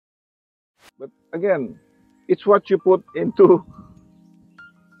But again, it's what you put into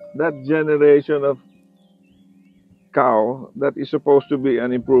that generation of cow that is supposed to be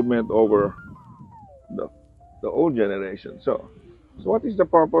an improvement over the, the old generation. So what is the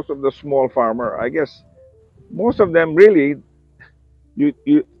purpose of the small farmer? I guess most of them really,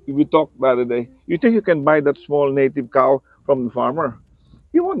 we talked the other day, you think you can buy that small native cow from the farmer?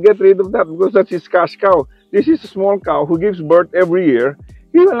 He won't get rid of that because that's his cash cow. This is a small cow who gives birth every year.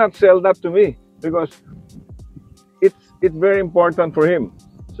 He will not sell that to me because it's very important for him.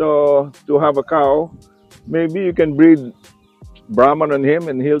 So to have a cow, maybe you can breed Brahman on him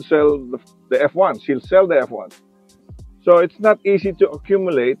and he'll sell the F1s. He'll sell the F1s. So it's not easy to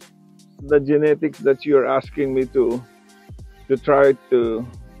accumulate the genetics that you're asking me to try to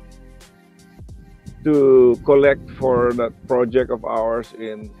collect for that project of ours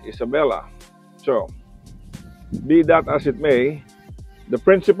in Isabela. So be that as it may, the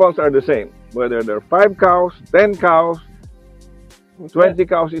principles are the same. Whether there are 5 cows, 10 cows, 20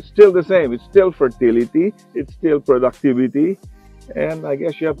 cows, it's still the same. It's still fertility, it's still productivity, and I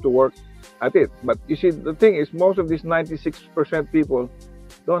guess you have to work at it. But you see, the thing is, most of these 96% people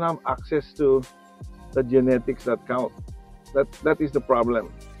don't have access to the genetics that count. That is the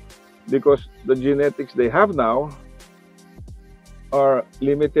problem, because the genetics they have now are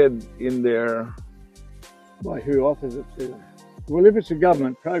limited in their... By who offers it to them. Well, if it's a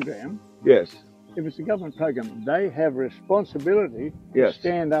government program, Yes, if it's a government program, they have responsibility to Yes.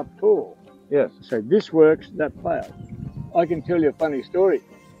 stand up tall. yes. So this works, that fails. I can tell you a funny story.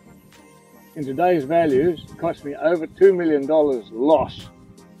 In today's values, it cost me over $2 million loss.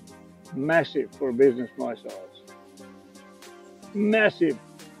 Massive for a business my size. Massive.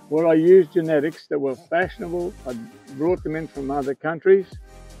 Where I used genetics that were fashionable, I brought them in from other countries.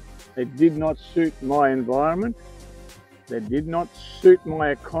 They did not suit my environment. They did not suit my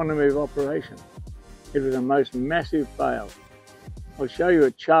economy of operation. It was a most massive fail. I'll show you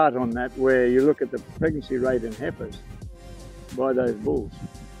a chart on that where you look at the pregnancy rate in heifers by those bulls.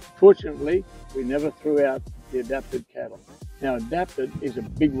 Fortunately, we never threw out the adapted cattle. Now, adapted is a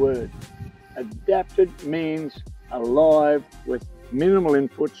big word. Adapted means alive with minimal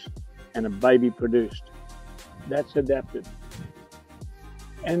inputs and a baby produced. That's adapted.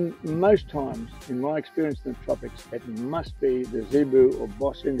 And most times, in my experience in the tropics, it must be the Zebu or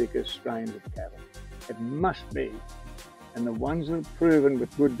Bos Indicus strains of cattle. It must be. And the ones that are proven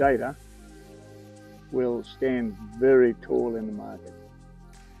with good data will stand very tall in the market.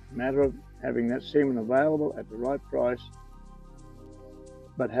 Matter of having that semen available at the right price,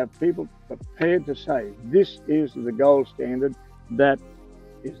 but have people prepared to say, this is the gold standard, that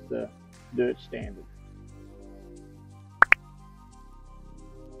is the dirt standard.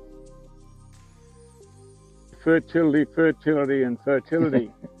 Fertility, fertility, and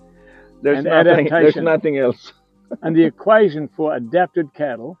fertility. There's And nothing. There's adaptation. nothing else. And the equation for adapted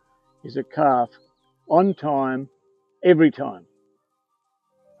cattle is a calf on time, every time.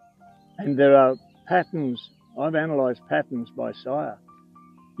 And there are patterns, I've analysed patterns by sire.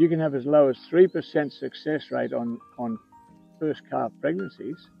 You can have as low as 3% success rate on first calf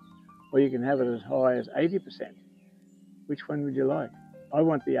pregnancies, or you can have it as high as 80%. Which one would you like? I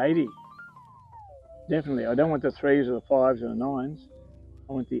want the 80. Definitely. I don't want the 3s or the 5s or the 9s.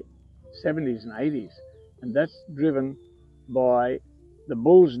 I want the 70s and 80s. And that's driven by the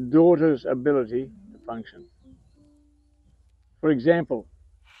bull's daughter's ability to function. For example,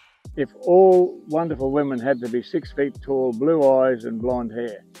 if all wonderful women had to be 6 feet tall, blue eyes and blonde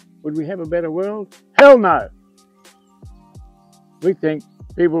hair, would we have a better world? Hell no! We think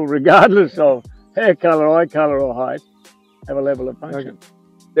people, regardless of hair colour, eye colour or height, have a level of function. Okay.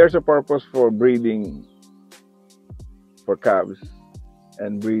 There's a purpose for breeding for calves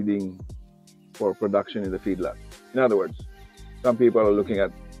and breeding for production in the feedlot. In other words, some people are looking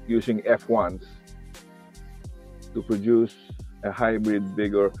at using F1s to produce a hybrid,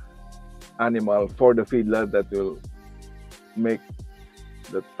 bigger animal for the feedlot that will make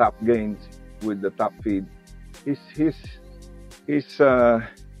the top gains with the top feed. His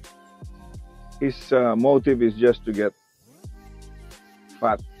motive is just to get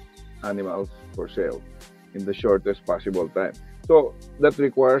fat animals for sale in the shortest possible time. So that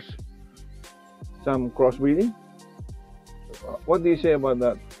requires some crossbreeding. What do you say about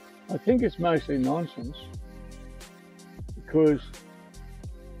that? I think it's mostly nonsense, because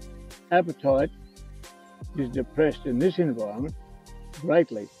appetite is depressed in this environment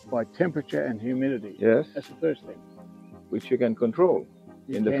greatly by temperature and humidity. Yes, That's the first thing. which you can control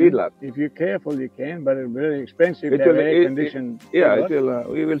in the can, feedlot. If you're careful, you can, but it's very expensive to have air-conditioned. Yeah, feedlot. it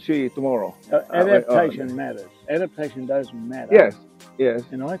will. We will see tomorrow. Adaptation matters. Adaptation does matter. Yes, Yes,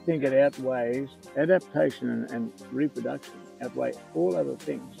 And I think it outweighs adaptation and reproduction, outweigh all other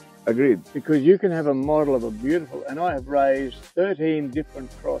things. agreed. Because you can have a model of a beautiful, and I have raised 13 different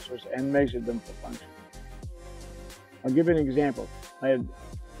crosses and measured them for function. I'll give you an example. I had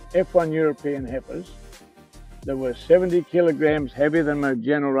F1 European heifers that were 70 kilograms heavier than my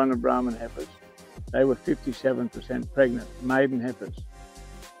general run of Brahman heifers. They were 57% pregnant, maiden heifers.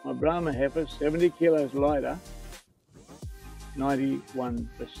 My Brahma heifers, 70 kilos lighter,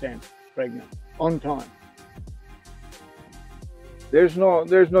 91% pregnant, on time. There's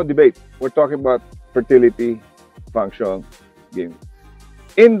no debate. We're talking about fertility, function, game.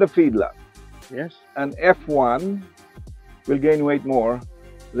 In the feedlot, Yes? an F1 will gain weight more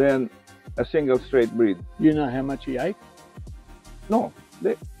than a single straight breed. You know how much he ate? No,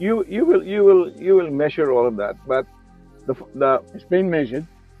 you will measure all of that, but the It's been measured.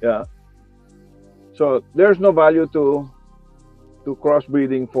 yeah. So there's no value to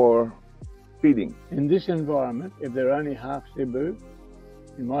crossbreeding for feeding. In this environment, if they're only half Cebu,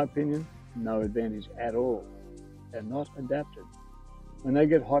 in my opinion, no advantage at all. They're not adapted. When they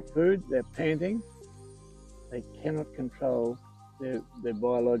get hot food, they're panting. They cannot control their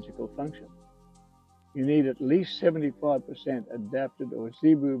biological function. You need at least 75% adapted or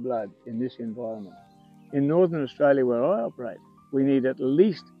Zebu blood in this environment. In Northern Australia, where I operate, we need at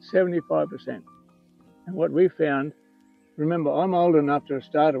least 75%. And what we found, remember, I'm old enough to have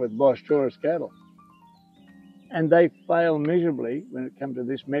started with Bosch Taurus cattle. And they fail miserably when it comes to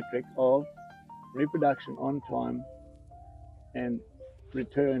this metric of reproduction on time and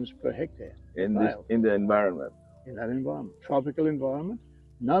returns per hectare. In the environment. In that environment, tropical environment,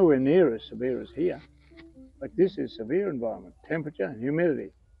 nowhere near as severe as here. But this is severe environment. Temperature and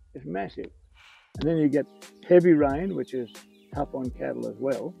humidity is massive. And then you get heavy rain, which is tough on cattle as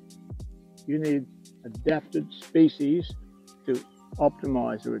well. You need adapted species to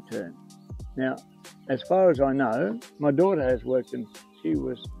optimize the return. Now, as far as I know, my daughter has worked and she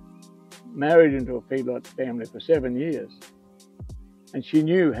was married into a feedlot family for 7 years. And she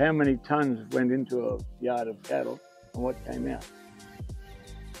knew how many tons went into a yard of cattle and what came out.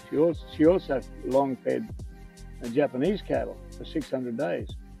 She also long fed Japanese cattle for 600 days.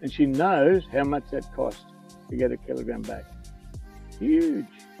 And she knows how much that costs to get a kilogram back. Huge.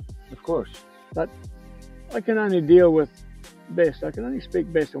 Of course. But I can only deal with best, I can only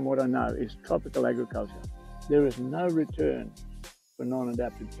speak best on what I know is tropical agriculture. There is no return for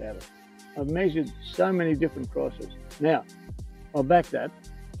non-adapted cattle. I've measured so many different crosses. Now, I'll back that.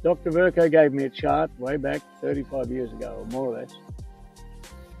 Dr. Verco gave me a chart way back 35 years ago, or more or less,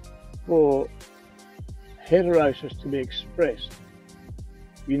 for heterosis to be expressed.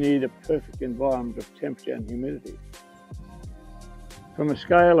 You need a perfect environment of temperature and humidity. From a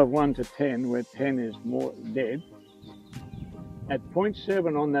scale of 1 to 10, where 10 is more dead, at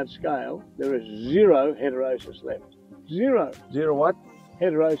 0.7 on that scale, there is 0 heterosis left. Zero. Zero what?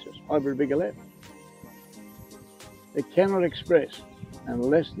 Heterosis, hybrid vigor left. They cannot express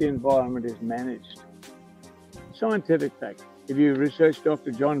unless the environment is managed. Scientific fact. If you research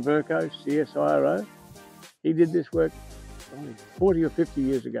Dr. John Verco, CSIRO, he did this work only 40 or 50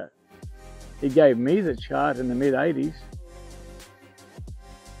 years ago. He gave me the chart in the mid-80s.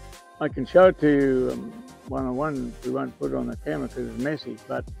 I can show it to you one-on-one. We won't put it on the camera because it's messy,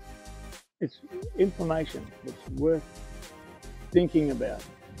 but it's information that's worth thinking about.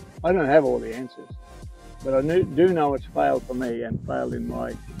 I don't have all the answers, but I do know it's failed for me and failed in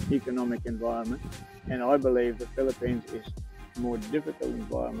my economic environment, and I believe the Philippines is a more difficult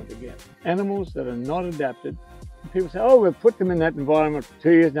environment again. Animals that are not adapted, people say, oh, we'll put them in that environment for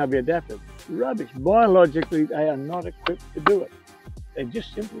 2 years and they'll be adapted. Rubbish. Biologically, they are not equipped to do it. They're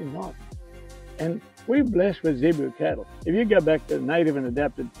just simply not. And we're blessed with Zebu cattle. If you go back to the Native and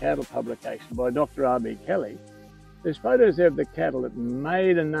Adapted Cattle publication by Dr. R.B. Kelly, there's photos of the cattle that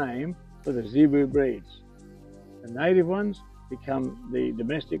made a name for the Zebu breeds. The native ones become the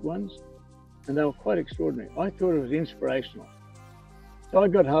domestic ones, and they were quite extraordinary. I thought it was inspirational. So I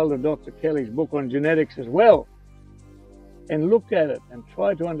got hold of Dr. Kelly's book on genetics as well, and looked at it and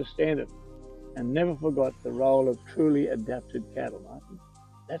tried to understand it, and never forgot the role of truly adapted cattle, Martin.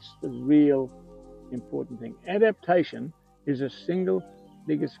 That's the real important thing. Adaptation is the single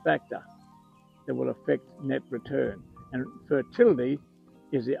biggest factor that will affect net return, and fertility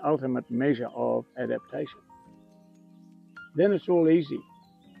is the ultimate measure of adaptation. Then it's all easy.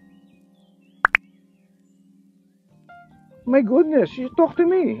 My goodness, you talk to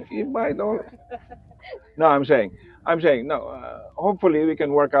me. You might all. No, I'm saying no. Hopefully, we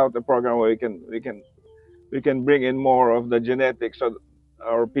can work out a program where we can bring in more of the genetics so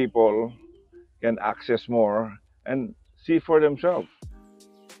our people can access more and see for themselves.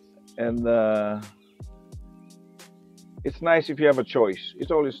 And it's nice if you have a choice.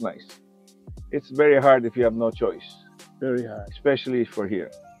 It's always nice. It's very hard if you have no choice. Very hard. Especially for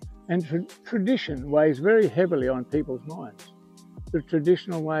here. And tradition weighs very heavily on people's minds. The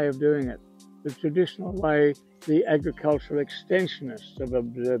traditional way of doing it, the traditional way the agricultural extensionists have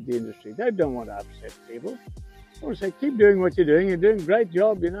observed the industry. They don't want to upset people. They want to say, keep doing what you're doing a great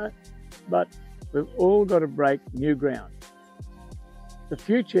job, you know. But we've all got to break new ground. The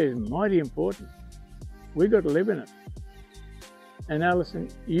future is mighty important. We've got to live in it. And Alison,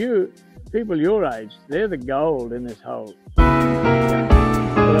 you, people your age, they're the gold in this whole. You're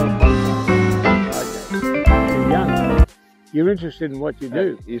young. You're interested in what you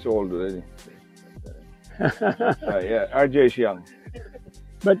do. He's old already. Yeah, RJ is young.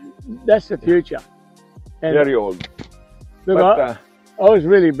 But that's the future. And very old. Look, but, I was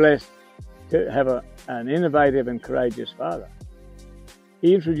really blessed to have an innovative and courageous father.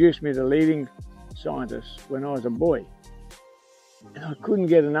 He introduced me to leading scientists when I was a boy. And I couldn't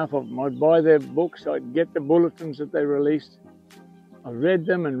get enough of them. I'd buy their books, I'd get the bulletins that they released. I read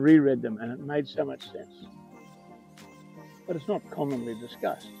them and reread them, and it made so much sense. But it's not commonly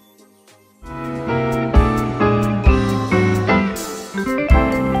discussed.